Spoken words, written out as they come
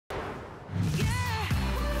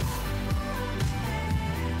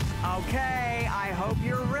Okay, I hope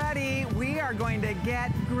you're ready. We are going to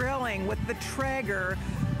get grilling with the Traeger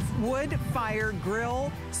wood-fired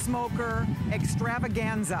grill smoker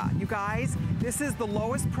extravaganza. You guys, this is the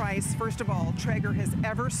lowest price, first of all, Traeger has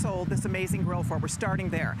ever sold this amazing grill for. We're starting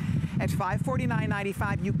there. At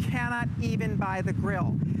 $549.95, you cannot even buy the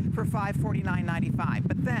grill for $549.95.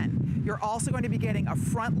 But then you're also going to be getting a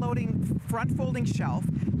front-folding shelf.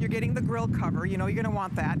 You're getting the grill cover. You know you're going to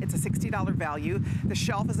want that. It's a $60 value. The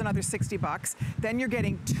shelf is another 60 bucks. Then you're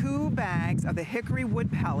getting 2 bags of the hickory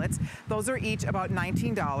wood pellets. Those are each about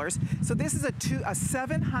 $19. So this is a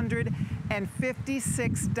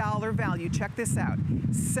 $756 value. Check this out.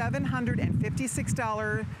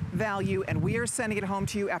 $756 value, and we are sending it home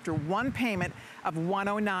to you after one payment of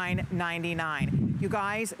 $109.99. You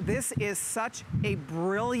guys, this is such a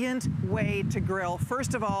brilliant way to grill.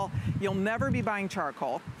 First of all, you'll never be buying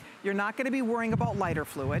charcoal. You're not going to be worrying about lighter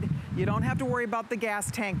fluid. You don't have to worry about the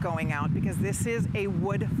gas tank going out because this is a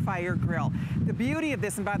wood fire grill. The beauty of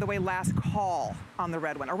this, and by the way, last call on the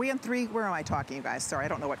red one. Are we on 3? Where am I talking, you guys? Sorry, I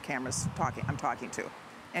don't know what camera's I'm talking to.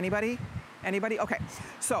 Anybody? Anybody? Okay.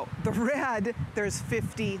 So the red, there's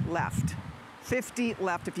 50 left. 50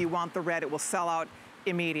 left. If you want the red, it will sell out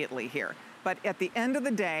immediately here. But at the end of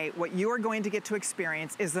the day, what you are going to get to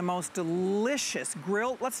experience is the most delicious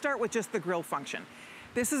grill. Let's start with just the grill function.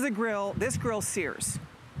 This is a grill, this grill sears.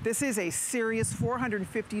 This is a serious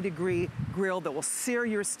 450-degree grill that will sear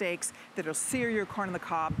your steaks, that will sear your corn on the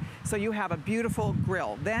cob, so you have a beautiful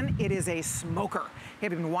grill. Then it is a smoker.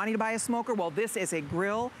 Have you been wanting to buy a smoker? Well, this is a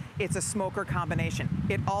grill, it's a smoker combination.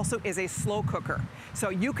 It also is a slow cooker. So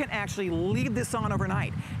you can actually leave this on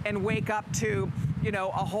overnight and wake up to, you know,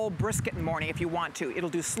 a whole brisket in the morning if you want to. It'll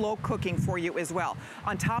do slow cooking for you as well.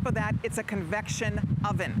 On top of that, it's a convection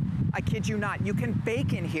oven. I kid you not, you can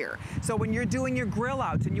bake in here. So when you're doing your grill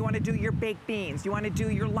outs and you want to do your baked beans, you want to do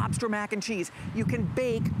your lobster mac and cheese, you can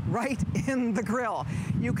bake right in the grill.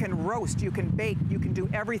 You can roast, you can bake, you can do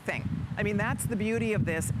everything. I mean, that's the beauty of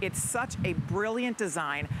this. It's such a brilliant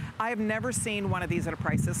design. I have never seen one of these at a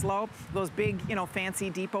price this low. Those big, you know, fancy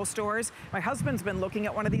depot stores. My husband's been looking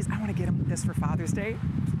at one of these. I want to get him this for Father's Day.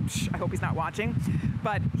 I hope he's not watching.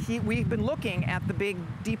 But we've been looking at the big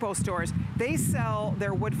depot stores. They sell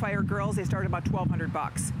their wood fire grills. They start at about 1,200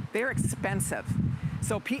 bucks. They're expensive.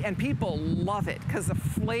 So, and people love it because the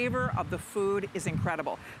flavor of the food is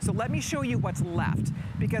incredible. So let me show you what's left,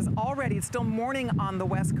 because already it's still morning on the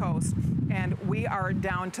West Coast and we are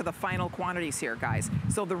down to the final quantities here, guys.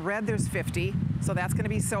 So the red, there's 50, so that's gonna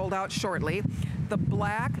be sold out shortly. The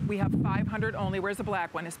black, we have 500 only. Where's the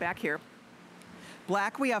black one? It's back here.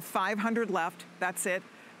 Black, we have 500 left, that's it.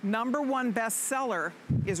 #1 bestseller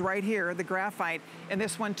is right here, the graphite, and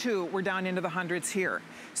this one too, we're down into the hundreds here.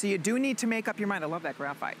 So you do need to make up your mind. I love that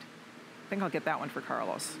graphite. I think I'll get that one for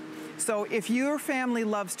Carlos. So if your family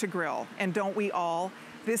loves to grill, and don't we all,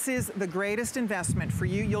 this is the greatest investment for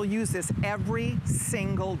you. You'll use this every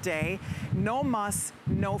single day. No muss,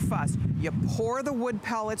 no fuss. You pour the wood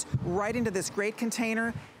pellets right into this grate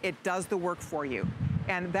container. It does the work for you.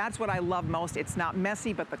 And that's what I love most. It's not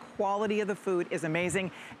messy, but the quality of the food is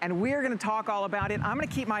amazing. And we're gonna talk all about it. I'm gonna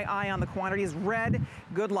keep my eye on the quantities. Red,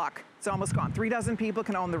 good luck. It's almost gone. 3 dozen people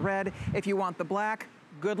can own the red. If you want the black,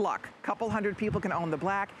 good luck. Couple hundred people can own the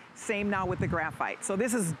black. Same now with the graphite. So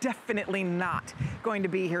this is definitely not going to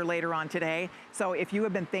be here later on today. So if you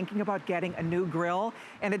have been thinking about getting a new grill,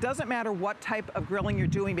 and it doesn't matter what type of grilling you're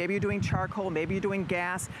doing, maybe you're doing charcoal, maybe you're doing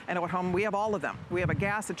gas. I know at home we have all of them. We have a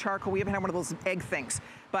gas, a charcoal, we even have one of those egg things,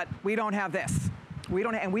 but we don't have this. We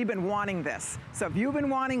don't, and we've been wanting this. So if you've been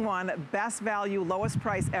wanting one, best value, lowest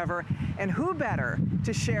price ever, and who better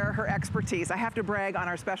to share her expertise? I have to brag on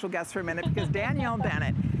our special guest for a minute because Danielle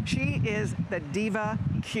Bennett, she is the Diva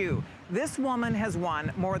Q. This woman has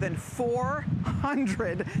won more than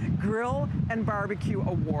 400 grill and barbecue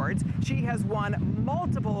awards. She has won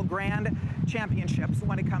multiple grand championships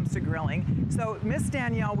when it comes to grilling. So Miss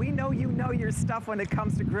Danielle, we know you know your stuff when it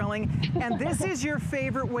comes to grilling, and this is your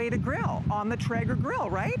favorite way to grill, on the Traeger grill,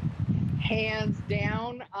 right? Hands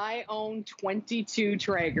down, I own 22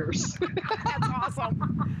 Traegers. That's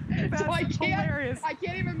awesome. That's so hilarious. I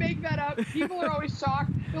can't even make that up. People are always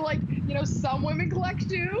shocked. They're like, you know, some women collect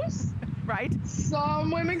shoes. Right.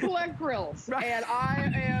 Some women collect grills. Right. And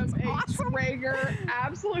I am a Traeger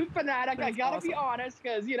absolute fanatic. That's I gotta awesome. be honest,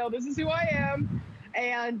 because, you know, this is who I am.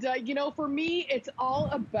 And, you know, for me, it's all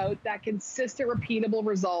about that consistent, repeatable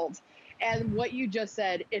result. And what you just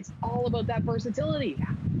said, it's all about that versatility.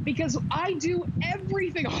 Because I do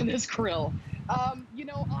everything on this grill. You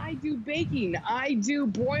know, I do baking, I do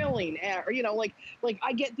broiling, or, you know, like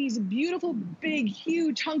I get these beautiful, big,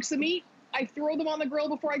 huge hunks of meat, I throw them on the grill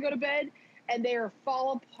before I go to bed, and they are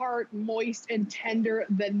fall apart, moist, and tender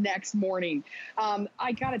the next morning.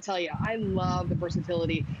 I gotta tell you, I love the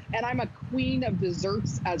versatility, and I'm a queen of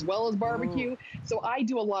desserts as well as barbecue. Ooh. So I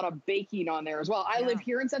do a lot of baking on there as well. I live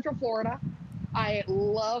here in Central Florida. I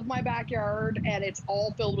love my backyard, and it's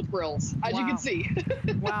all filled with grills, as you can see.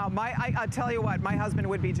 Wow, I tell you what, my husband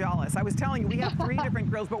would be jealous. I was telling you, we have 3 different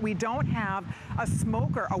grills, but we don't have a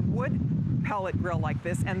smoker, a wood pellet grill like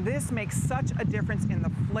this, and this makes such a difference in the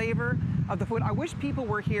flavor of the food. I wish people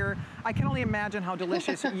were here. I can only imagine how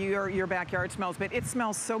delicious your backyard smells, but it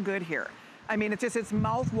smells so good here. I mean, it's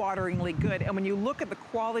mouth-wateringly good. And when you look at the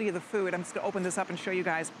quality of the food, I'm just gonna open this up and show you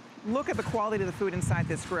guys. Look at the quality of the food inside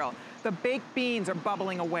this grill. The baked beans are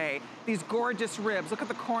bubbling away. These gorgeous ribs. Look at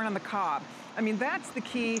the corn on the cob. I mean, that's the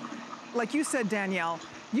key. Like you said, Danielle,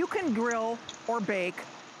 you can grill or bake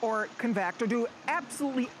or convect or do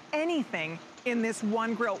absolutely anything in this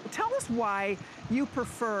one grill. Tell us why you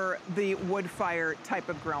prefer the wood fire type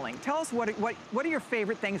of grilling. Tell us what are your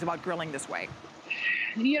favorite things about grilling this way?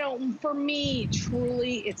 You know, for me,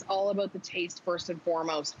 truly, it's all about the taste first and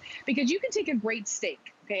foremost, because you can take a great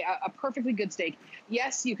steak, okay, a perfectly good steak.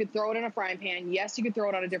 Yes, you could throw it in a frying pan. Yes, you could throw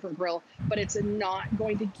it on a different grill, but it's not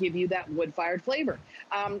going to give you that wood-fired flavor.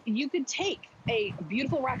 You could take a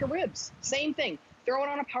beautiful rack of ribs, same thing, throw it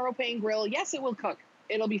on a propane grill. Yes, it will cook.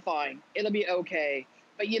 It'll be fine. It'll be okay.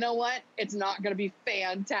 But you know what? It's not going to be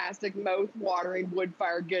fantastic, mouth-watering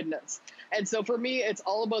wood-fired goodness. And so for me, it's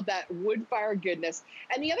all about that wood-fired goodness.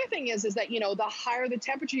 And the other thing is that, you know, the higher the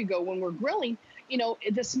temperature you go when we're grilling, you know,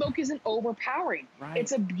 the smoke isn't overpowering. Right.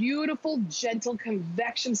 It's a beautiful, gentle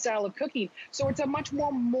convection style of cooking. So it's a much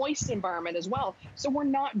more moist environment as well. So we're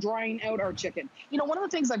not drying out our chicken. You know, one of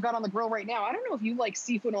the things I've got on the grill right now, I don't know if you like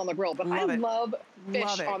seafood on the grill, but I love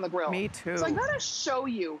fish on the grill. Me too. So I got to show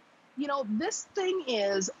you. You know, this thing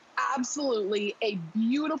is absolutely a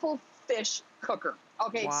beautiful fish cooker.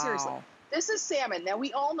 Okay, wow. Seriously. This is salmon. Now,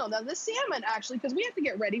 we all know. Now, this salmon, actually, because we have to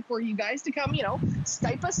get ready for you guys to come, you know,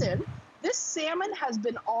 Skype us in. This salmon has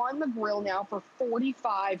been on the grill now for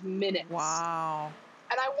 45 minutes. Wow.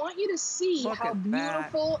 And I want you to see how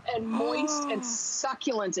beautiful and moist and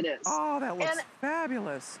succulent it is. Oh, that looks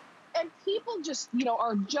fabulous. And people just, you know,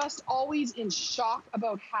 are just always in shock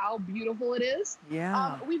about how beautiful it is.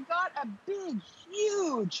 Yeah. We've got a big,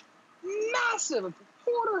 huge, massive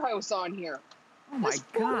porterhouse on here. Oh my gosh. This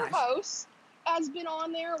porterhouse has been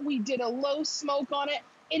on there. We did a low smoke on it.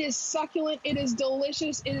 It is succulent. It is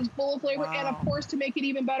delicious. It is full of flavor. Wow. And of course, to make it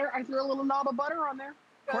even better, I threw a little knob of butter on there.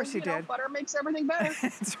 Of course you did. Butter makes everything better.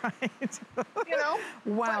 That's right. You know?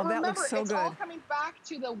 Wow, that looks so good. It's all coming back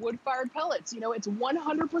to the wood-fired pellets. You know, it's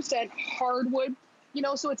 100% hardwood. You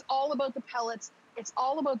know, so it's all about the pellets. It's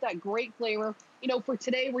all about that great flavor. You know, for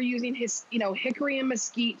today, we're using hickory and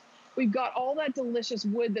mesquite. We've got all that delicious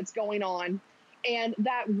wood that's going on. And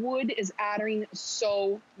that wood is adding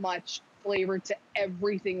so much flavor to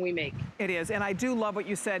everything we make. It is. And I do love what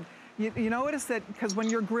you said. You notice that because when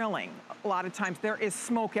you're grilling, a lot of times there is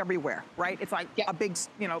smoke everywhere, right? It's like a big,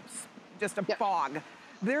 you know, just a fog.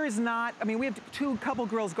 There is not, I mean, we have couple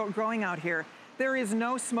grills growing out here. There is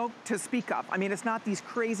no smoke to speak of. I mean, it's not these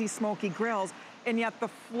crazy smoky grills, and yet the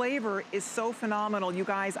flavor is so phenomenal. You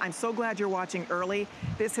guys, I'm so glad you're watching early.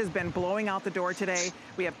 This has been blowing out the door today.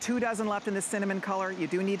 We have 2 dozen left in the cinnamon color. You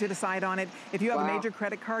do need to decide on it. If you have a major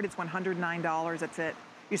credit card, it's $109, that's it.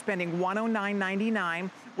 You're spending $109.99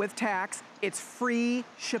 with tax. It's free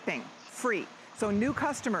shipping, free. So new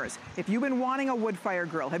customers, if you've been wanting a wood fire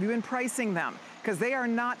grill, have you been pricing them? Because they are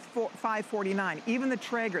not $549. Even the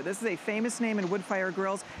Traeger, this is a famous name in wood fire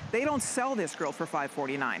grills, they don't sell this grill for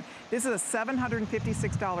 $549. This is a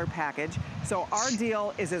 $756 package. So our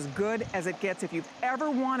deal is as good as it gets. If you've ever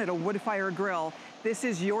wanted a wood fire grill, this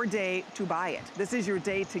is your day to buy it. This is your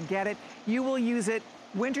day to get it. You will use it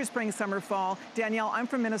winter, spring, summer, fall. Danielle, I'm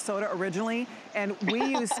from Minnesota originally, and we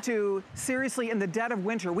used to, seriously, in the dead of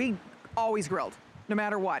winter, we always grilled, no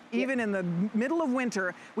matter what. Even in the middle of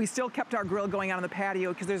winter, we still kept our grill going out on the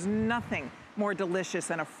patio because there's nothing more delicious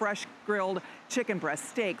than a fresh grilled chicken breast,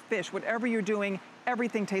 steak, fish, whatever you're doing,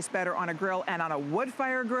 everything tastes better on a grill, and on a wood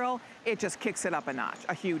fire grill, it just kicks it up a notch,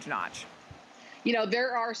 a huge notch. You know,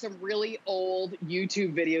 there are some really old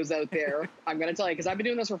YouTube videos out there, I'm going to tell you, because I've been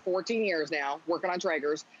doing this for 14 years now, working on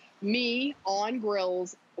Traegers. Me on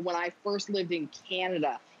grills when I first lived in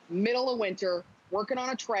Canada, middle of winter, working on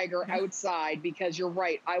a Traeger outside, because you're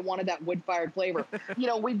right, I wanted that wood-fired flavor. You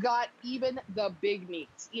know, we've got even the big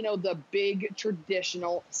meats, you know, the big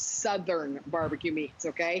traditional Southern barbecue meats,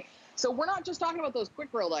 okay? So we're not just talking about those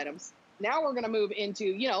quick grilled items. Now we're going to move into,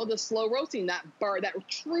 you know, the slow roasting, that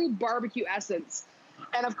true barbecue essence.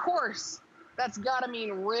 And of course, that's gotta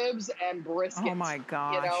mean ribs and brisket. Oh my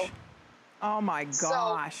gosh. You know? Oh my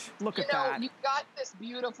gosh. So, look at that. You've got this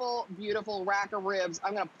beautiful, beautiful rack of ribs.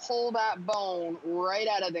 I'm gonna pull that bone right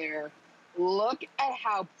out of there. Look at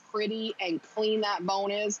how pretty and clean that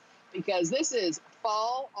bone is, because this is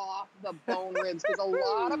fall off the bone ribs, because a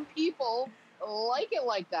lot of people like it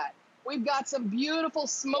like that. We've got some beautiful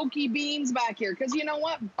smoky beans back here, because you know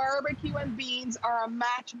what? Barbecue and beans are a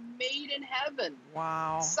match made in heaven.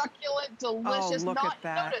 Wow. Succulent, delicious. Oh, look at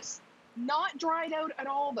that. Notice, not dried out at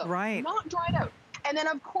all, though. Right. Not dried out. And then,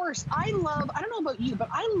 of course, I don't know about you, but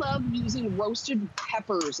I love using roasted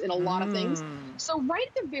peppers in a lot of things. So right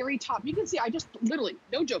at the very top, you can see I just literally,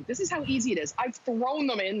 no joke, this is how easy it is. I've thrown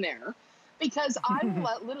them in there because I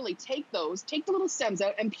will literally take the little stems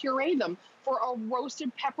out and puree them for a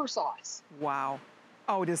roasted pepper sauce. Wow.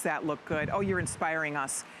 Oh, does that look good? Oh, you're inspiring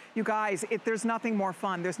us. You guys, there's nothing more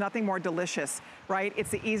fun. There's nothing more delicious, right? It's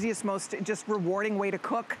the easiest, most just rewarding way to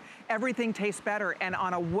cook. Everything tastes better. And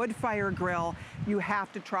on a wood fire grill, you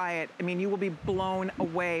have to try it. I mean, you will be blown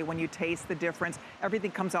away when you taste the difference.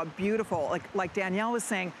 Everything comes out beautiful. Like Danielle was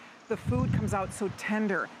saying, the food comes out so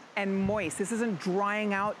tender and moist. This isn't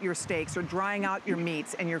drying out your steaks or drying out your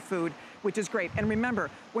meats and your food, which is great. And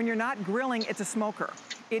remember, when you're not grilling, it's a smoker.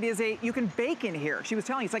 It is you can bake in here. She was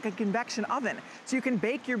telling you, it's like a convection oven. So you can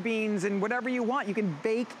bake your beans and whatever you want, you can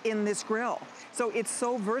bake in this grill. So it's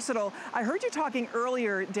so versatile. I heard you talking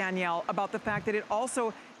earlier, Danielle, about the fact that it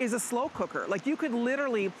also is a slow cooker. Like you could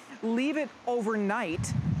literally leave it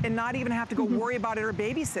overnight and not even have to go worry about it or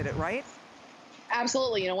babysit it, right?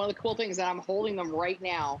 Absolutely. You know, one of the cool things that I'm holding them right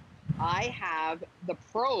now, I have the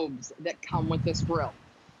probes that come with this grill.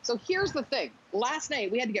 So here's the thing. Last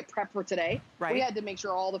night, we had to get prepped for today. Right. We had to make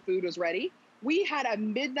sure all the food was ready. We had a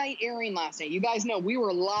midnight airing last night. You guys know we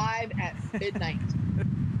were live at midnight.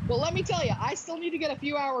 Well, let me tell you, I still need to get a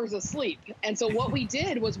few hours of sleep. And so what we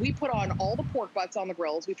did was we put on all the pork butts on the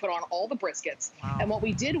grills. We put on all the briskets. Wow. And what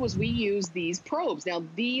we did was we used these probes. Now,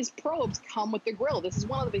 these probes come with the grill. This is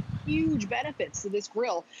one of the huge benefits to this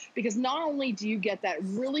grill, because not only do you get that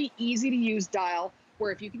really easy to use dial,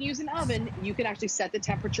 where if you can use an oven, you can actually set the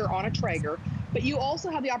temperature on a Traeger, but you also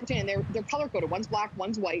have the opportunity, and they're color-coded, one's black,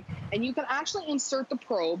 one's white, and you can actually insert the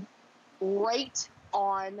probe right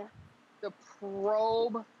on the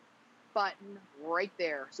probe button right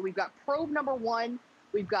there. So we've got probe number 1,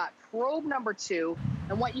 we've got probe number 2,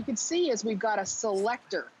 and what you can see is we've got a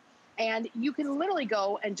selector, and you can literally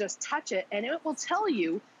go and just touch it, and it will tell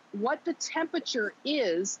you what the temperature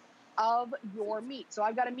is of your meat. So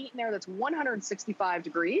I've got a meat in there that's 165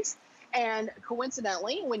 degrees. And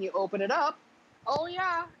coincidentally, when you open it up, oh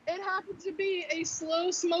yeah, it happens to be a slow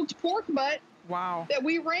smoked pork butt. Wow. That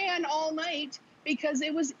we ran all night because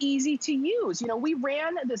it was easy to use. You know, we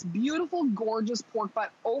ran this beautiful, gorgeous pork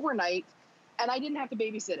butt overnight, and I didn't have to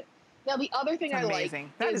babysit it. Now, the other thing I like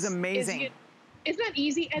that is amazing. Isn't that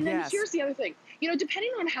easy? And then here's the other thing. You know, depending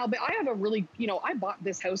on how big, I have a really, you know, I bought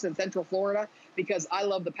this house in Central Florida because I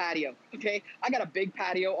love the patio, okay? I got a big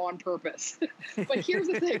patio on purpose. But here's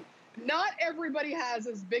the thing. Not everybody has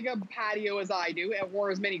as big a patio as I do, or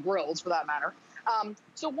as many grills for that matter.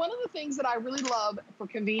 So one of the things that I really love for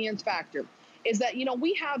convenience factor is that, you know,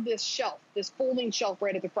 we have this shelf, this folding shelf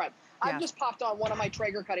right at the front. I've just popped on one of my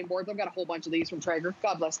Traeger cutting boards. I've got a whole bunch of these from Traeger.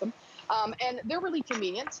 God bless them. And they're really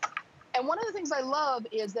convenient. And one of the things I love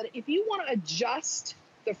is that if you want to adjust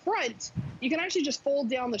the front, you can actually just fold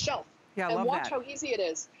down the shelf. Yeah, I love that. And watch how easy it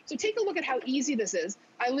is. So take a look at how easy this is.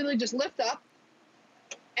 I literally just lift up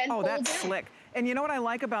and fold down. Oh, that's slick. And you know what I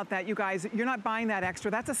like about that, you guys? You're not buying that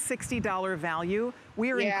extra. That's a $60 value.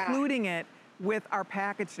 We are including it with our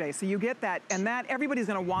package today. So you get that, and that everybody's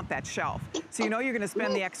gonna want that shelf. So you know you're gonna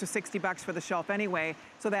spend the extra 60 bucks for the shelf anyway,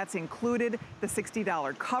 so that's included. The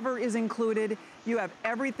 $60 cover is included. You have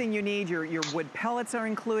everything you need. Your wood pellets are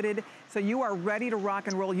included. So you are ready to rock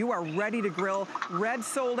and roll. You are ready to grill. Red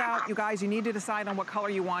sold out. You guys, you need to decide on what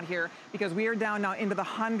color you want here, because we are down now into the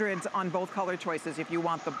hundreds on both color choices. If you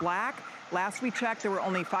want the black, last we checked, there were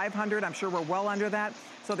only 500. I'm sure we're well under that.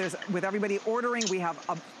 So there's, with everybody ordering, we have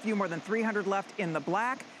a few more than 300 left in the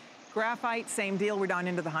black. Graphite, same deal, we're down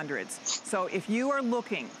into the hundreds. So if you are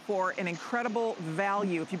looking for an incredible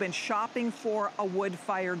value, if you've been shopping for a wood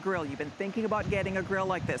fire grill, you've been thinking about getting a grill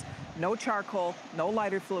like this, no charcoal, no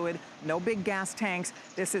lighter fluid, no big gas tanks,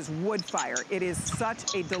 this is wood fire. It is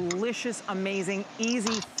such a delicious, amazing,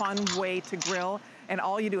 easy, fun way to grill. And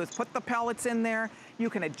all you do is put the pellets in there. You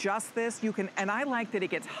can adjust this. You can, and I like that it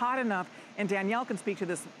gets hot enough, and Danielle can speak to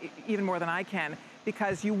this even more than I can,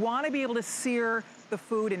 because you want to be able to sear the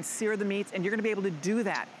food and sear the meats, and you're going to be able to do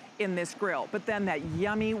that in this grill. But then that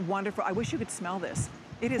yummy, wonderful, I wish you could smell this.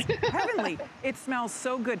 It is heavenly. It smells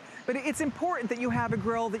so good. But it's important that you have a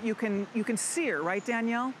grill that you can sear, right,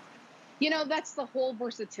 Danielle? You know, that's the whole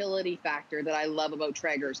versatility factor that I love about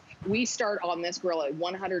Traegers. We start on this grill at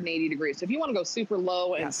 180 degrees. So if you want to go super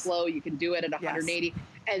low and slow, you can do it at 180. Yes.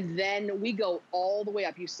 And then we go all the way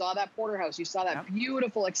up. You saw that porterhouse. You saw that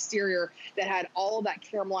beautiful exterior that had all of that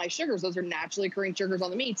caramelized sugars. Those are naturally occurring sugars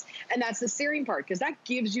on the meats. And that's the searing part, because that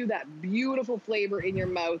gives you that beautiful flavor in your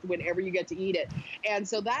mouth whenever you get to eat it. And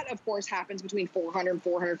so that, of course, happens between 400 and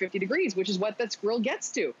 450 degrees, which is what this grill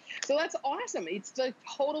gets to. So that's awesome. It's the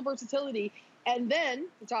total versatility. And then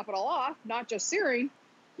to top it all off, not just searing,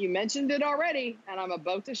 you mentioned it already, and I'm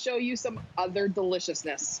about to show you some other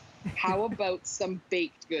deliciousness. How about some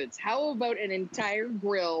baked goods? How about an entire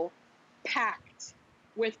grill packed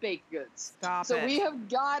with baked goods? Stop it. So we have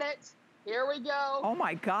got it. Here we go. Oh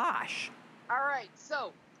my gosh. All right.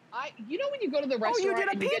 So you know when you go to the restaurant. Oh, you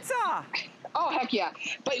did a pizza. Oh, heck yeah.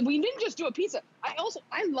 But we didn't just do a pizza. I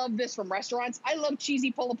love this from restaurants. I love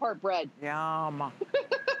cheesy pull-apart bread. Yum.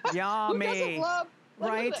 Yummy. Who doesn't love?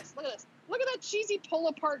 Right? Look at this. Look at this. Look at that cheesy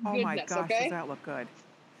pull-apart goodness. Oh my gosh, okay? does that look good?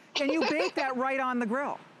 And you bake that right on the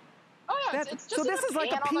grill. Oh yeah, it's just so this is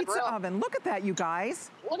like a pizza oven. Look at that, you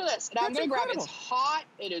guys. Look at this. Now I'm going to grab it. It's hot.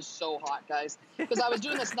 It is so hot, guys. Because I was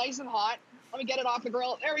doing this nice and hot. Let me get it off the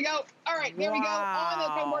grill. There we go. All right, there we go. On the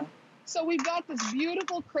cutting board. So we've got this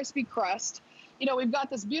beautiful crispy crust. You know, we've got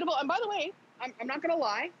this beautiful, and by the way, I'm not going to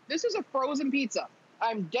lie. This is a frozen pizza.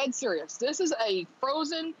 I'm dead serious. This is a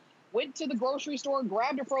frozen, went to the grocery store,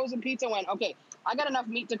 grabbed a frozen pizza, went, okay, I got enough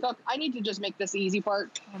meat to cook. I need to just make this easy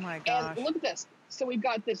part. Oh my gosh. And look at this. So we've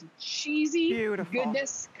got this cheesy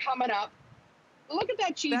goodness coming up. Look at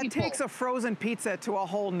that cheesy That takes a frozen pizza to a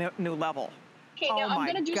whole new level. Okay, now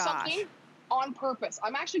I'm going to do something on purpose.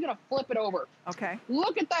 I'm actually going to flip it over. Okay.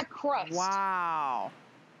 Look at that crust. Wow.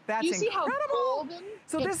 That's incredible. You see how golden?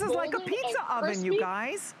 So this is like a pizza oven, you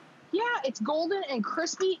guys. Yeah, it's golden and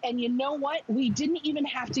crispy. And you know what? We didn't even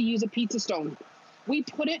have to use a pizza stone. We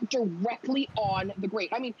put it directly on the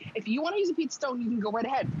grate. I mean, if you want to use a pizza stone, you can go right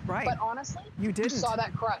ahead. Right. But honestly, you saw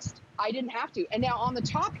that crust. I didn't have to. And now on the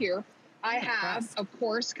top here, I have, of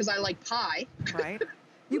course, because I like pie. Right.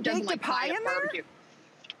 You baked a pie in there?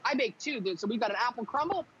 I baked two. So we've got an apple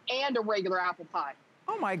crumble and a regular apple pie.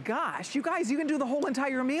 Oh my gosh. You guys, you can do the whole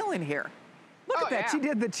entire meal in here. Look at that. Yeah. She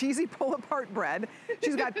did the cheesy pull-apart bread.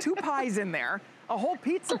 She's got two pies in there, a whole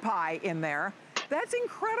pizza pie in there. That's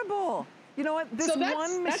incredible. You know what? This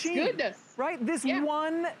one machine, that's goodness. Right? This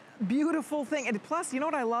one beautiful thing. And plus, you know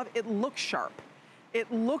what I love? It looks sharp. It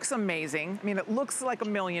looks amazing. I mean, it looks like $1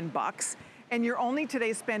 million. And you're only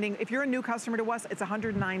today spending, if you're a new customer to us, it's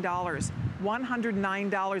 $109.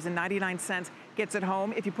 $109.99 gets it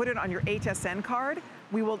home. If you put it on your HSN card,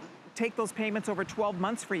 we will take those payments over 12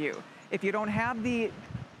 months for you. If you don't have the,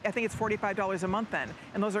 I think it's $45 a month then,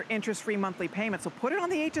 and those are interest-free monthly payments. So put it on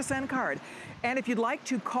the HSN card. And if you'd like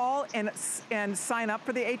to call and sign up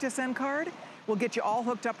for the HSN card, we'll get you all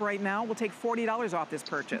hooked up right now. We'll take $40 off this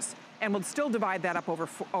purchase, and we'll still divide that up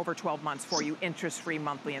over 12 months for you, interest-free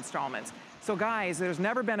monthly installments. So guys, there's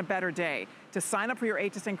never been a better day to sign up for your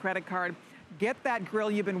HSN credit card, get that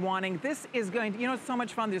grill you've been wanting. This is going to, you know, it's so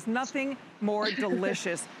much fun. There's nothing more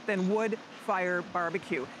delicious than wood-fired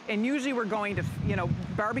barbecue. And usually we're going to, you know,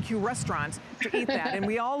 barbecue restaurants to eat that. And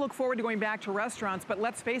we all look forward to going back to restaurants, but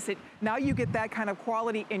let's face it, now you get that kind of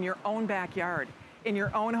quality in your own backyard, in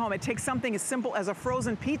your own home. It takes something as simple as a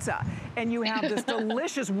frozen pizza, and you have this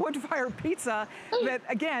delicious wood-fired pizza that,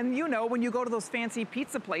 again, you know, when you go to those fancy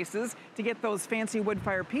pizza places to get those fancy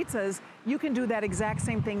wood-fired pizzas, you can do that exact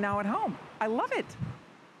same thing now at home. I love it.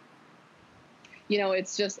 You know,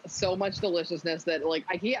 it's just so much deliciousness that, like,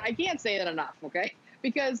 I can't say that enough, okay?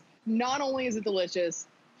 Because not only is it delicious,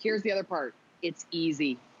 here's the other part. It's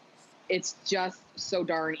easy. It's just so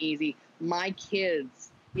darn easy. My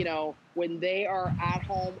kids, you know, when they are at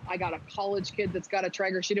home, I got a college kid that's got a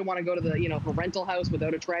Traeger. She didn't want to go to the, you know, the rental house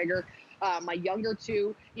without a Traeger. My younger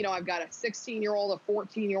two, you know, I've got a 16-year-old, a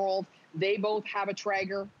 14-year-old. They both have a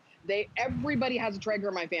Traeger. Everybody has a Traeger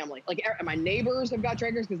in my family. Like, my neighbors have got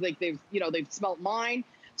Traegers because they've smelt mine.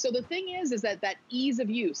 So the thing is that ease of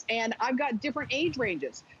use, and I've got different age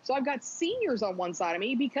ranges. So I've got seniors on one side of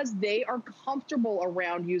me because they are comfortable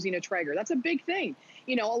around using a Traeger. That's a big thing.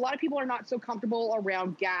 You know, a lot of people are not so comfortable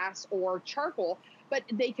around gas or charcoal, but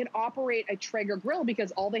they can operate a Traeger grill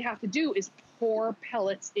because all they have to do is pour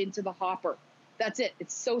pellets into the hopper. That's it.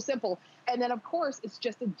 It's so simple. And then, of course, it's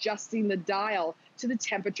just adjusting the dial to the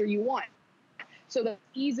temperature you want. So the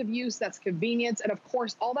ease of use, that's convenience, and, of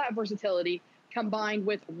course, all that versatility combined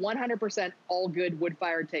with 100% all good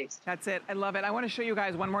wood-fired taste. That's it. I love it. I want to show you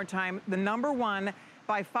guys one more time. The number one,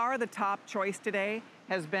 by far the top choice today,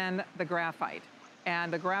 has been the graphite.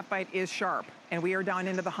 And the graphite is sharp. And we are down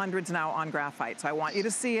into the hundreds now on graphite. So I want you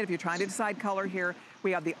to see it. If you're trying to decide color here,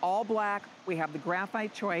 we have the all black, we have the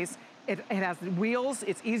graphite choice. It has wheels,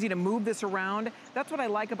 it's easy to move this around. That's what I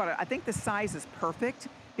like about it. I think the size is perfect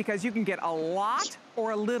because you can get a lot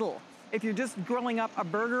or a little. If you're just grilling up a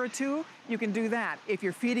burger or two, you can do that. If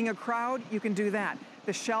you're feeding a crowd, you can do that.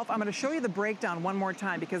 The shelf, I'm gonna show you the breakdown one more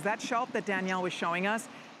time because that shelf that Danielle was showing us,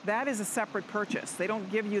 that is a separate purchase. They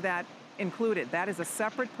don't give you that included. That is a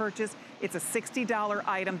separate purchase. It's a $60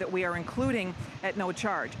 item that we are including at no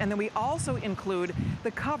charge. And then we also include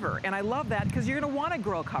the cover. And I love that because you're gonna want a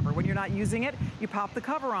grill cover. When you're not using it, you pop the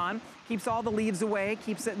cover on, keeps all the leaves away,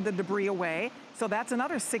 keeps the debris away. So that's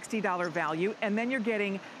another $60 value. And then you're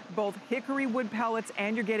getting both hickory wood pellets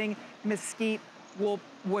and you're getting mesquite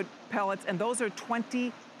wood pellets. And those are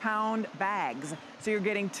 20-pound bags. So you're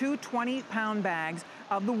getting two 20-pound bags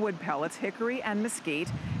of the wood pellets, hickory and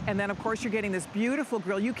mesquite. And then of course you're getting this beautiful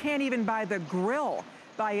grill. You can't even buy the grill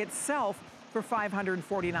by itself for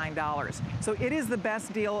 $549. So it is the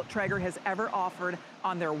best deal Traeger has ever offered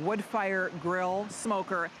on their WoodFired grill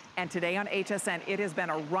smoker. And today on HSN, it has been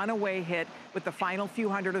a runaway hit with the final few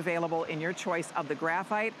hundred available in your choice of the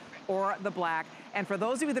graphite or the black. And for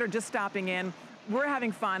those of you that are just stopping in, we're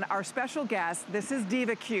having fun. Our special guest, this is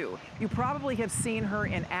Diva Q. You probably have seen her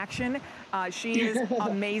in action. She is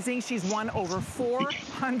amazing. She's won over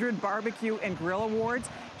 400 barbecue and grill awards.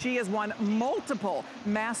 She has won multiple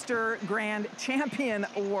Master Grand Champion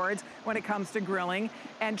awards when it comes to grilling.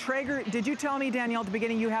 And Traeger, did you tell me, Danielle, at the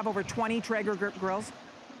beginning you have over 20 Traeger grills?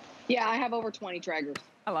 Yeah, I have over 20 Traegers.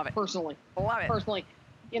 I love it. Personally. Love it. Personally.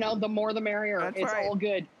 You know, the more the merrier. That's it's right. all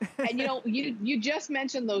good. And you know, you just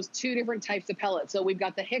mentioned those two different types of pellets. So we've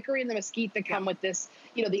got the hickory and the mesquite that come with this,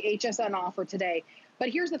 you know, the HSN offer today. But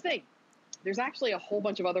here's the thing. There's actually a whole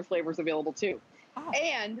bunch of other flavors available too. Oh.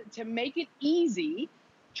 And to make it easy,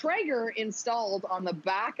 Traeger installed on the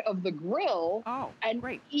back of the grill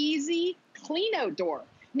an easy clean out door.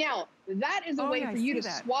 Now, that is a way for you to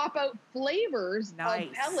swap out flavors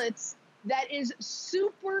of pellets. That is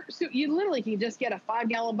super, you literally can just get a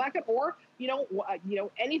 5-gallon bucket or, you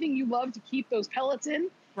know, anything you love to keep those pellets in.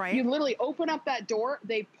 Right. You literally open up that door,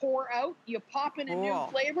 they pour out, you pop in a new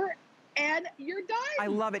flavor, and you're done. I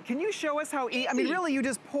love it. Can you show us how, I mean, really, you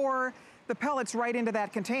just pour the pellets right into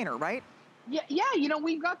that container, right? Yeah, you know,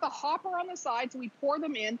 we've got the hopper on the side, so we pour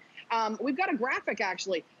them in. We've got a graphic,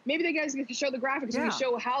 actually. Maybe the guys can show the graphic so we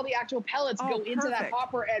show how the actual pellets go into that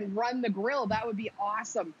hopper and run the grill. That would be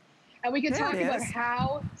awesome. And we can talk about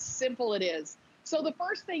how simple it is. So the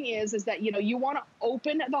first thing is that, you know, you want to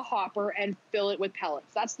open the hopper and fill it with pellets.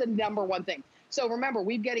 That's the number one thing. So remember,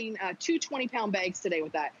 we're getting two 20-pound bags today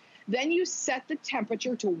with that. Then you set the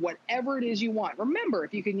temperature to whatever it is you want. Remember,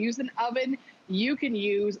 if you can use an oven, you can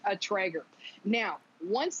use a Traeger. Now,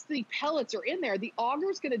 once the pellets are in there, the auger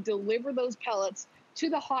is going to deliver those pellets to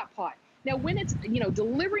the hot pot. Now, when it's, you know,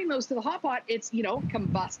 delivering those to the hot pot, it's, you know,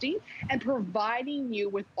 combusting and providing you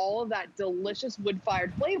with all of that delicious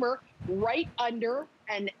wood-fired flavor right under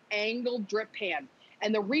an angled drip pan.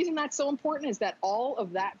 And the reason that's so important is that all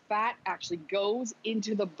of that fat actually goes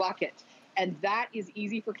into the bucket. And that is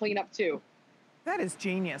easy for cleanup, too. That is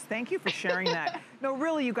genius. Thank you for sharing that. No,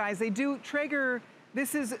 really, you guys, they do, Traeger,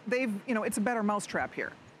 you know, it's a better mousetrap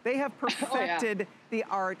here. They have perfected the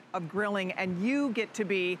art of grilling, and you get to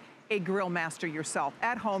be a grill master yourself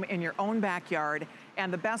at home in your own backyard.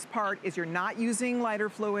 And the best part is you're not using lighter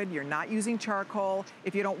fluid, you're not using charcoal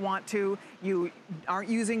if you don't want to, you aren't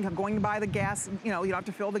going to buy the gas, you know, you don't have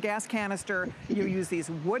to fill the gas canister. You use these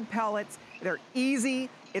wood pellets. They're easy,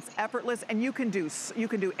 it's effortless, and you can do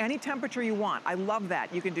any temperature you want. I love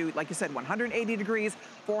that. You can do, like you said, 180 degrees,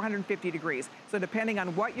 450 degrees. So depending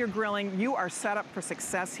on what you're grilling, you are set up for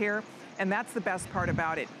success here. And that's the best part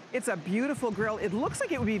about it. It's a beautiful grill. It looks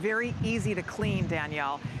like it would be very easy to clean,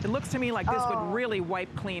 Danielle. It looks to me like this would really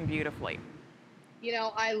wipe clean beautifully. You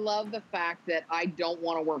know, I love the fact that I don't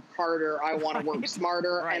want to work harder. I want to work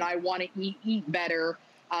smarter, and I want to eat better.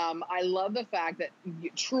 I love the fact that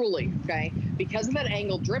truly, because of that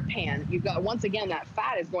angled drip pan, you've got, once again, that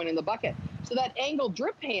fat is going in the bucket. So that angled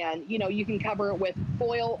drip pan, you know, you can cover it with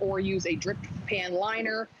foil or use a drip pan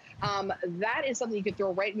liner. That is something you can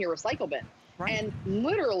throw right in your recycle bin. Right. And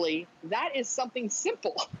literally, that is something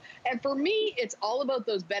simple. And for me, it's all about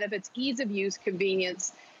those benefits, ease of use,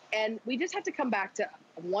 convenience. And we just have to come back to,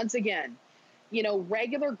 once again, you know,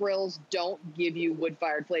 regular grills don't give you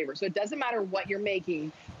wood-fired flavor. So it doesn't matter what you're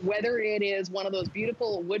making, whether it is one of those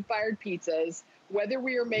beautiful wood-fired pizzas, whether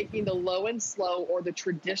we are making the low and slow or the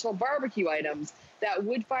traditional barbecue items, that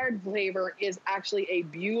wood-fired flavor is actually a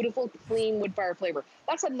beautiful, clean wood-fired flavor.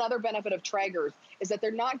 That's another benefit of Traegers, is that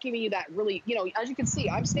they're not giving you that really, you know, as you can see,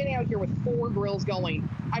 I'm standing out here with 4 grills going.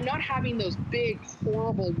 I'm not having those big,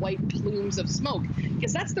 horrible white plumes of smoke,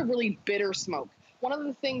 because that's the really bitter smoke. One of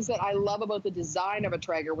the things that I love about the design of a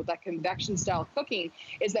Traeger with that convection style cooking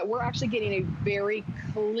is that we're actually getting a very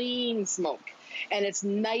clean smoke. And it's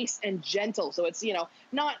nice and gentle. So it's, you know,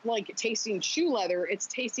 not like tasting shoe leather, it's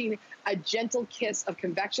tasting a gentle kiss of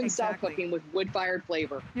convection style cooking with wood-fired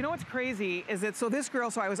flavor. You know what's crazy is that, so this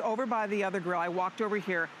grill, so I was over by the other grill, I walked over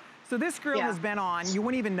here. So this grill has been on, you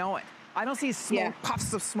wouldn't even know it. I don't see smoke,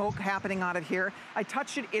 puffs of smoke happening out of here. I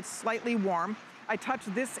touched it, it's slightly warm. I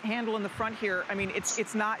touched this handle in the front here. I mean,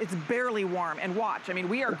 it's barely warm. And watch, I mean,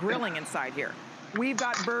 we are grilling inside here. We've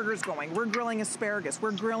got burgers going. We're grilling asparagus.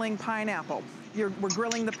 We're grilling pineapple. We're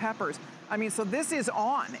grilling the peppers. I mean, so this is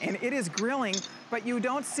on and it is grilling, but you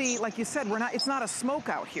don't see, like you said, it's not a smoke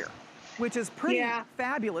out here, which is pretty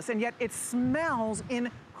fabulous. And yet it smells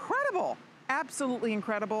incredible. Absolutely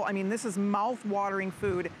incredible. I mean, this is mouth-watering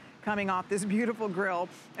food coming off this beautiful grill.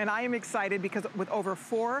 And I am excited because with over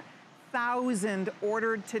 4,000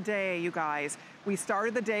 ordered today, you guys, we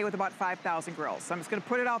started the day with about 5,000 grills. So I'm just gonna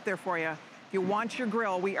put it out there for you. If you want your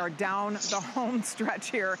grill, we are down the home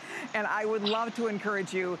stretch here, and I would love to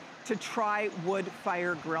encourage you to try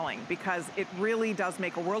wood-fire grilling because it really does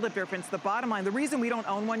make a world of difference. The bottom line, the reason we don't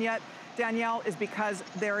own one yet, Danielle, is because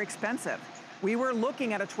they're expensive. We were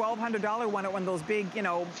looking at a $1,200 one at one of those big, you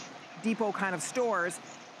know, depot kind of stores.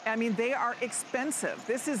 I mean, they are expensive.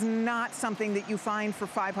 This is not something that you find for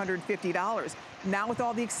 $550. Now with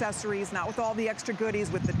all the accessories, now with all the extra goodies,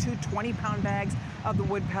 with the 2 20-pound bags of the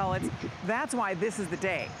wood pellets, that's why this is the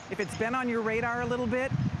day. If it's been on your radar a little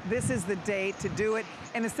bit, this is the day to do it.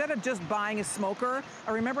 And instead of just buying a smoker,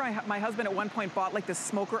 I remember my husband at one point bought like the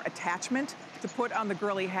smoker attachment to put on the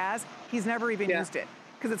grill he has. He's never even used it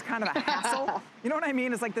because it's kind of a hassle. You know what I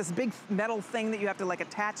mean? It's like this big metal thing that you have to like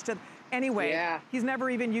attach to. Anyway, he's never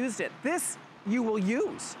even used it. This you will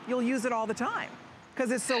use. You'll use it all the time because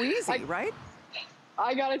it's so easy, right?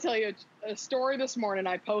 I got to tell you a story this morning.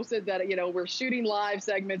 I posted that, you know, we're shooting live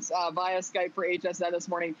segments via Skype for HSN this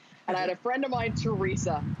morning. And I had a friend of mine,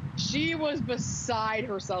 Teresa. She was beside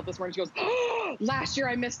herself this morning. She goes, oh, last year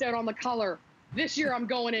I missed out on the color. This year I'm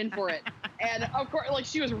going in for it. And of course, like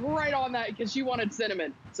she was right on that because she wanted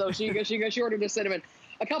cinnamon. So she ordered a cinnamon.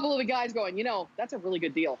 A couple of the guys going, you know, that's a really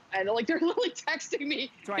good deal. And like, they're literally texting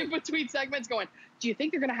me in between segments going, do you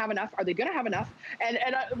think they're going to have enough? Are they going to have enough? And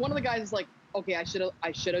one of the guys is like, okay, I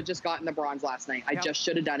should have just gotten the bronze last night. I just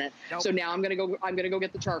should have done it. So now I'm going to go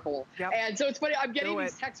get the charcoal. And so it's funny. I'm getting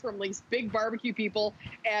these texts from these big barbecue people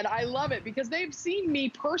and I love it because they've seen me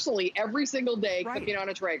personally every single day cooking on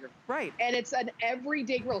a Traeger. And it's an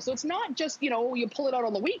everyday grill. So it's not just, you know, you pull it out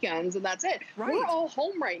on the weekends and that's it. We're all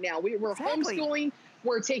home right now. We're homeschooling.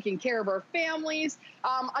 We're taking care of our families.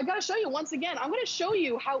 I got to show you once again, I'm going to show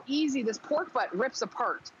you how easy this pork butt rips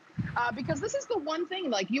apart. Because this is the one thing,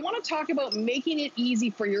 like you want to talk about making it easy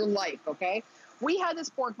for your life, okay? We had this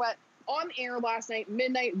pork butt on air last night,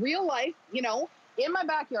 midnight, real life, you know, in my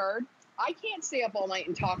backyard. I can't stay up all night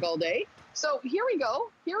and talk all day. So here we go.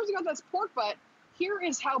 Here's got this pork butt. Here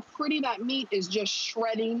is how pretty that meat is just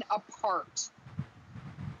shredding apart.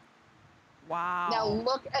 Wow. Now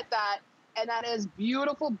look at that. And that is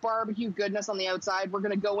beautiful barbecue goodness on the outside. We're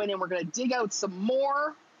going to go in and we're going to dig out some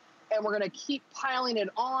more. And we're going to keep piling it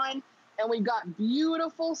on. And we've got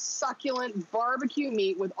beautiful, succulent barbecue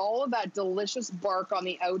meat with all of that delicious bark on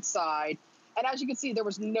the outside. And as you can see, there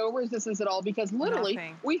was no resistance at all because literally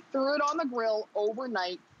we threw it on the grill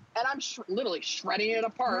overnight. And I'm literally shredding it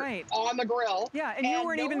apart on the grill. Yeah, and you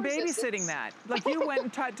weren't even babysitting that. Like you went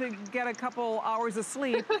and tried to get a couple hours of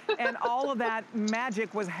sleep and all of that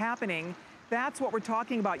magic was happening. That's what we're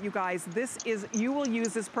talking about, you guys. You will use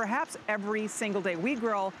this perhaps every single day. We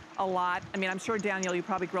grill a lot. I mean, I'm sure, Danielle, you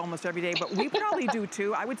probably grill almost every day, but we probably do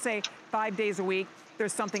too. I would say 5 days a week,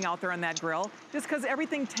 there's something out there on that grill, just because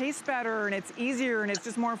everything tastes better and it's easier and it's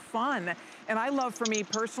just more fun. And I love, for me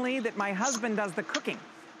personally, that my husband does the cooking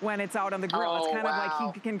when it's out on the grill. It's kind of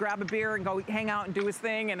like he can grab a beer and go hang out and do his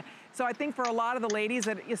thing. And so I think for a lot of the ladies,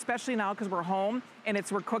 that especially now because we're home and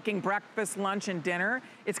we're cooking breakfast, lunch, and dinner,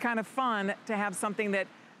 it's kind of fun to have something that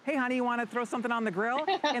hey honey, you wanna throw something on the grill?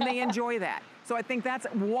 And they enjoy that. So I think that's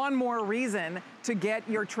one more reason to get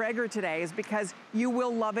your Traeger today, is because you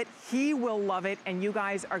will love it, he will love it, and you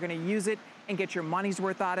guys are gonna use it and get your money's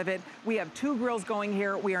worth out of it. We have 2 grills going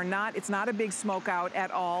here. It's not a big smoke out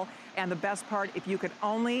at all. And the best part, if you could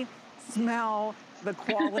only smell the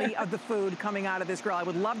quality of the food coming out of this grill. I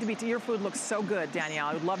would love to be, your food looks so good, Danielle.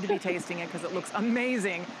 I would love to be tasting it because it looks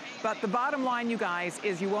amazing. But the bottom line, you guys,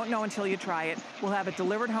 is you won't know until you try it. We'll have it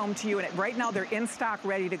delivered home to you. And right now they're in stock,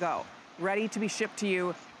 ready to go, ready to be shipped to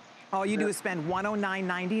you. All you do is spend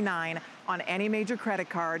 $109.99 on any major credit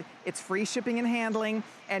card. It's free shipping and handling,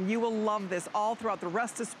 and you will love this all throughout the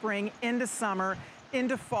rest of spring, into summer,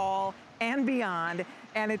 into fall, and beyond.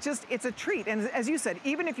 And it's a treat. And as you said,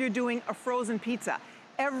 even if you're doing a frozen pizza,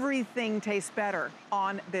 everything tastes better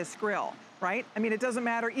on this grill, right? I mean, it doesn't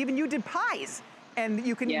matter. Even you did pies, and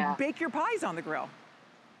you can bake your pies on the grill.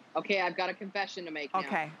 Okay, I've got a confession to make now.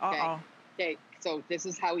 Okay, Okay, so this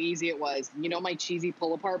is how easy it was. You know my cheesy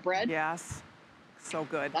pull-apart bread? Yes, so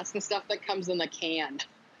good. That's the stuff that comes in the can.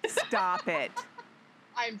 Stop it.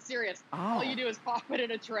 I'm serious. Oh. All you do is pop it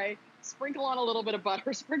in a tray, sprinkle on a little bit of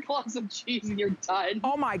butter, sprinkle on some cheese, and you're done.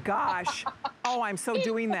 Oh my gosh. Oh, I'm so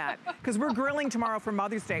doing that. Because we're grilling tomorrow for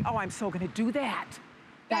Mother's Day. Oh, I'm so gonna do that.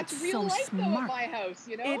 That's real so life smart. though at my house,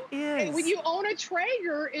 you know? It is. And when you own a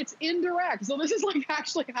Traeger, it's indirect. So this is like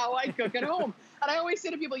actually how I cook at home. And I always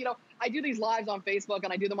say to people, you know, I do these lives on Facebook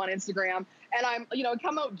and I do them on Instagram. And I'm, you know,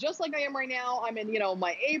 come out just like I am right now. I'm in, you know,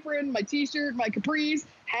 my apron, my t-shirt, my capris,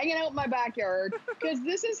 hanging out in my backyard. Because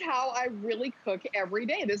this is how I really cook every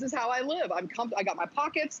day. This is how I live. I got my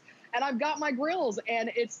pockets and I've got my grills. And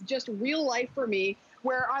it's just real life for me,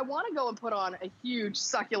 where I want to go and put on a huge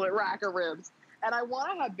succulent rack of ribs. And I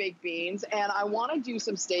want to have baked beans, and I want to do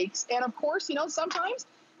some steaks. And of course, you know, sometimes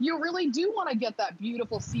you really do want to get that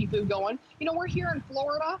beautiful seafood going. You know, we're here in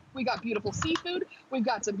Florida. We got beautiful seafood. We've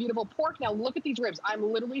got some beautiful pork. Now look at these ribs.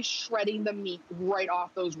 I'm literally shredding the meat right off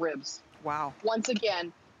those ribs. Wow. Once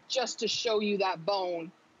again, just to show you that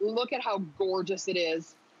bone. Look at how gorgeous it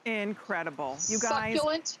is. Incredible. You guys.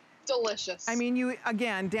 Succulent. Delicious. I mean,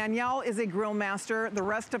 again, Danielle is a grill master. The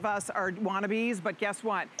rest of us are wannabes, but guess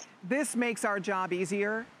what? This makes our job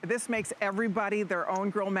easier. This makes everybody their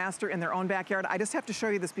own grill master in their own backyard. I just have to show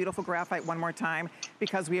you this beautiful graphite one more time,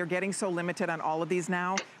 because we are getting so limited on all of these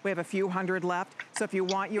now. We have a few hundred left. So if you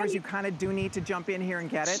want yours, you kind of do need to jump in here and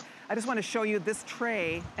get it. I just want to show you this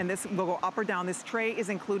tray, and this will go up or down. This tray is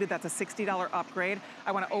included. That's a $60 upgrade.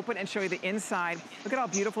 I want to open and show you the inside. Look at how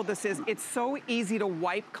beautiful this is. It's so easy to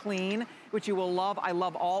wipe clean, which you will love. I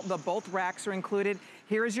love both racks are included.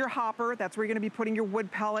 Here is your hopper. That's where you're gonna be putting your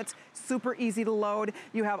wood pellets. Super easy to load.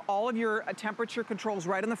 You have all of your temperature controls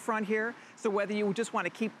right in the front here. So whether you just wanna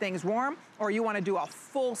keep things warm or you wanna do a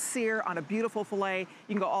full sear on a beautiful filet,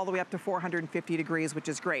 you can go all the way up to 450 degrees, which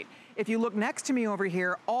is great. If you look next to me over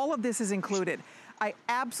here, all of this is included. I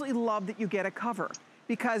absolutely love that you get a cover,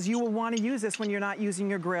 because you will want to use this when you're not using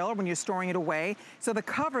your grill or when you're storing it away. So the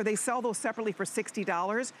cover, they sell those separately for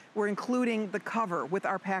 $60. We're including the cover with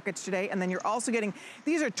our package today. And then you're also getting,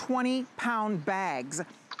 these are 20-pound bags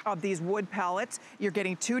of these wood pellets. You're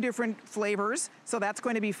getting 2 different flavors, so that's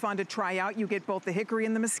going to be fun to try out. You get both the hickory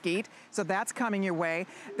and the mesquite, so that's coming your way.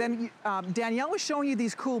 Then Danielle was showing you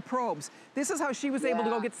these cool probes. This is how she was able to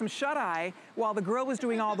go get some shut-eye while the grill was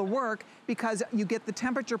doing all the work, because you get the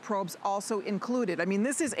temperature probes also included. I mean,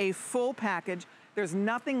 this is a full package. There's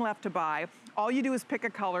nothing left to buy. All you do is pick a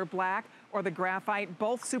color, black or the graphite,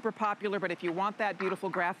 both super popular, but if you want that beautiful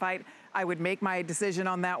graphite, I would make my decision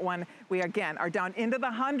on that one. We, again, are down into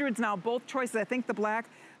the hundreds now, both choices. I think the black,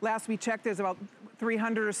 last we checked, there's about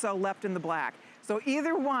 300 or so left in the black. So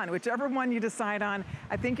either one, whichever one you decide on,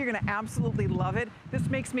 I think you're gonna absolutely love it. This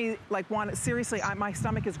makes me like want, seriously, my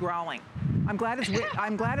stomach is growling. I'm glad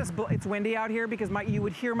it's windy out here, because you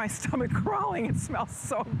would hear my stomach growling. It smells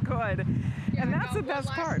so good. Yeah, and that's the best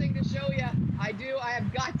one part. last thing to show you. I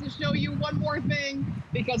have got to show you one more thing,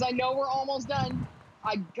 because I know we're almost done.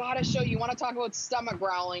 I gotta show you. Want to talk about stomach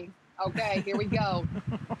growling? Okay, here we go.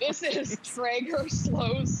 This is Traeger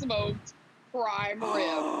slow smoked prime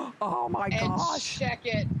rib. Oh my gosh. And check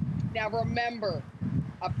it. Now remember,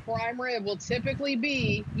 a prime rib will typically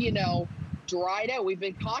be, you know, dried out. We've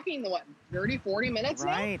been cooking, what, 30, 40 minutes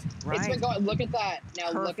now? Right. It's been going, look at that.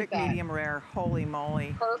 Now Perfect look at that. medium rare, holy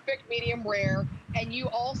moly. Perfect medium rare. And you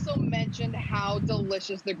also mentioned how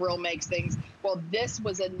delicious the grill makes things. Well, this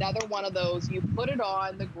was another one of those. You put it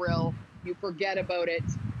on the grill, you forget about it,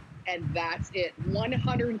 and that's it.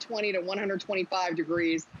 120 to 125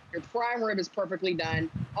 degrees. Your prime rib is perfectly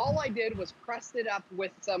done. All I did was crust it up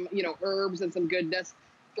with some, you know, herbs and some goodness.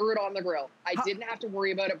 threw it on the grill. I didn't have to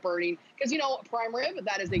worry about it burning because, you know, prime rib,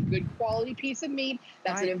 that is a good quality piece of meat.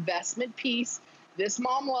 That's an investment piece. This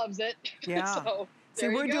mom loves it. Yeah. So see,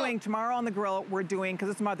 we're doing tomorrow on the grill, we're doing, because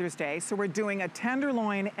it's Mother's Day, so we're doing a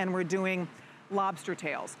tenderloin and we're doing lobster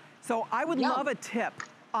tails. So I would love a tip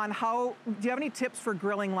on how, do you have any tips for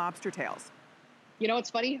grilling lobster tails? You know,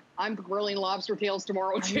 it's funny. I'm grilling lobster tails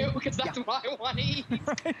tomorrow too, because that's what I want to eat.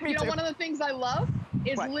 You know, one of the things I love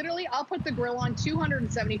is literally I'll put the grill on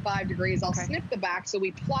 275 degrees. I'll snip the back so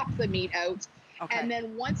we plop the meat out. And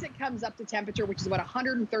then once it comes up to temperature, which is about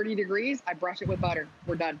 130 degrees, I brush it with butter.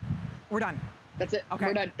 We're done. We're done. That's it.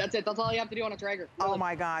 We're done. That's it. That's all you have to do on a Traeger. Really. Oh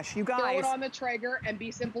my gosh, you guys. Throw it on the Traeger and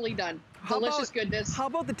be simply done. Delicious goodness. How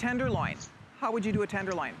about the tenderloin? How would you do a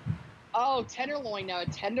tenderloin? Oh, tenderloin. Now, a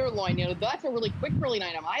tenderloin, you know, that's a really quick grilling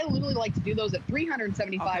item. I literally like to do those at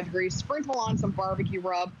 375 degrees, sprinkle on some barbecue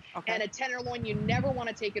rub, and a tenderloin, you never want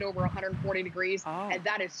to take it over 140 degrees, and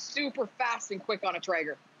that is super fast and quick on a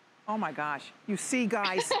Traeger. Oh my gosh. You see,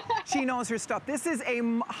 guys, she knows her stuff. This is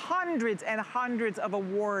hundreds and hundreds of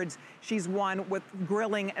awards she's won with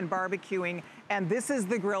grilling and barbecuing, and this is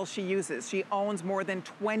the grill she uses. She owns more than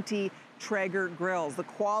 20 Traeger grills. The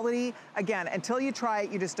quality, again, until you try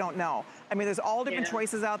it, you just don't know. I mean, there's all different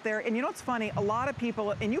choices out there. And you know what's funny? A lot of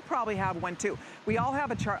people, and you probably have one too, we all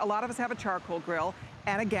have a lot of us have a charcoal grill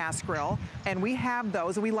and a gas grill, and we have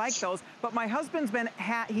those, and we like those. But my husband's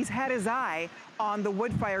he's had his eye on the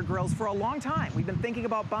WoodFired grills for a long time. We've been thinking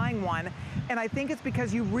about buying one, and I think it's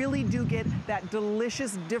because you really do get that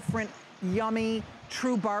delicious, different, yummy,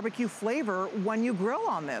 true barbecue flavor when you grill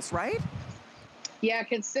on this, right? Yeah,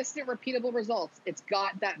 consistent, repeatable results. It's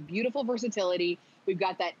got that beautiful versatility. We've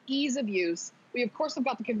got that ease of use. We, of course, have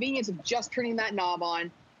got the convenience of just turning that knob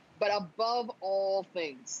on. But above all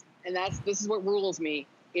things, and this is what rules me,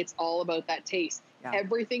 it's all about that taste. Yeah.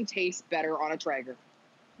 Everything tastes better on a Traeger.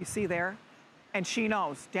 You see there? And she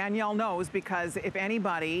knows. Danielle knows, because if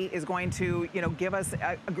anybody is going to, you know, give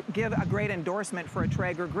a great endorsement for a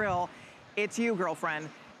Traeger grill, it's you, girlfriend.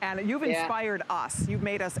 And you've inspired us. You've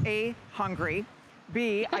made us A, hungry.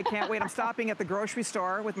 B, I can't wait. I'm stopping at the grocery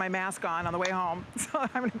store with my mask on the way home. So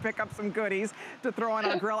I'm going to pick up some goodies to throw on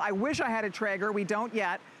our grill. I wish I had a Traeger. We don't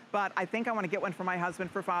yet. But I think I want to get one for my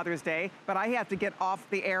husband for Father's Day. But I have to get off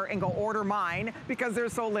the air and go order mine because they're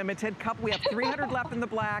so limited. We have 300 left in the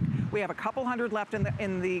black. We have a couple hundred left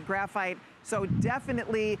in the graphite. So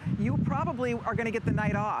definitely, you probably are going to get the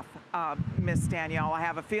night off, Miss Danielle, I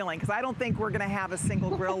have a feeling. Because I don't think we're going to have a single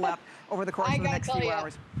grill left over the course of the next few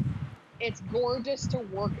hours. It's gorgeous to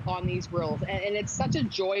work on these grills, and it's such a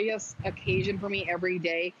joyous occasion for me every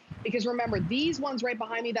day, because remember, these ones right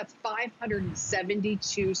behind me, that's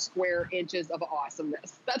 572 square inches of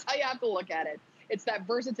awesomeness. That's how you have to look at it. It's that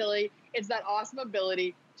versatility. It's that awesome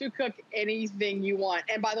ability to cook anything you want.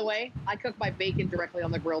 And by the way, I cook my bacon directly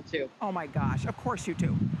on the grill too. Oh my gosh, of course you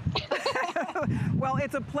do. Well,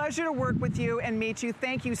 it's a pleasure to work with you and meet you.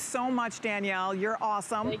 Thank you so much, Danielle. You're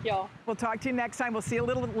awesome. Thank y'all. We'll talk to you next time. We'll see you a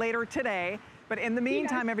little later today. But in the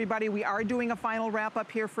meantime, everybody, we are doing a final wrap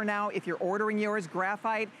up here for now. If you're ordering yours,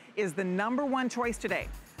 graphite is the #1 choice today.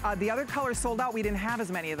 The other colors sold out. We didn't have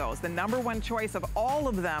as many of those. The #1 choice of all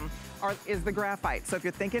of them is the graphite. So if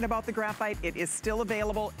you're thinking about the graphite, it is still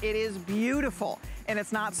available. It is beautiful, and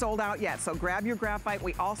it's not sold out yet. So grab your graphite.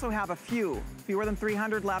 We also have fewer than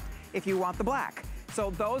 300 left if you want the black.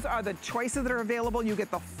 So those are the choices that are available. You get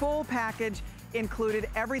the full package included,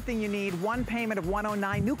 everything you need, one payment of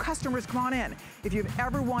 $109. New customers, come on in. If you've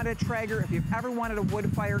ever wanted a Traeger, if you've ever wanted a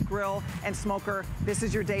wood-fired grill and smoker, this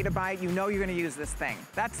is your day to buy it. You know you're gonna use this thing.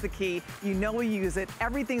 That's the key. You know you use it.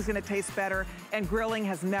 Everything's gonna taste better, and grilling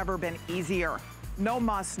has never been easier. No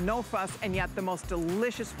muss, no fuss, and yet the most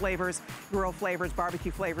delicious flavors, grill flavors,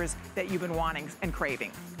 barbecue flavors that you've been wanting and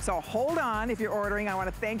craving. So hold on if you're ordering. I want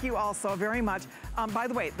to thank you all so very much. By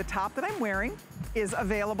the way, the top that I'm wearing is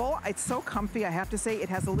available. It's so comfy, I have to say. It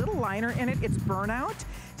has a little liner in it. It's burnout,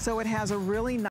 so it has a really nice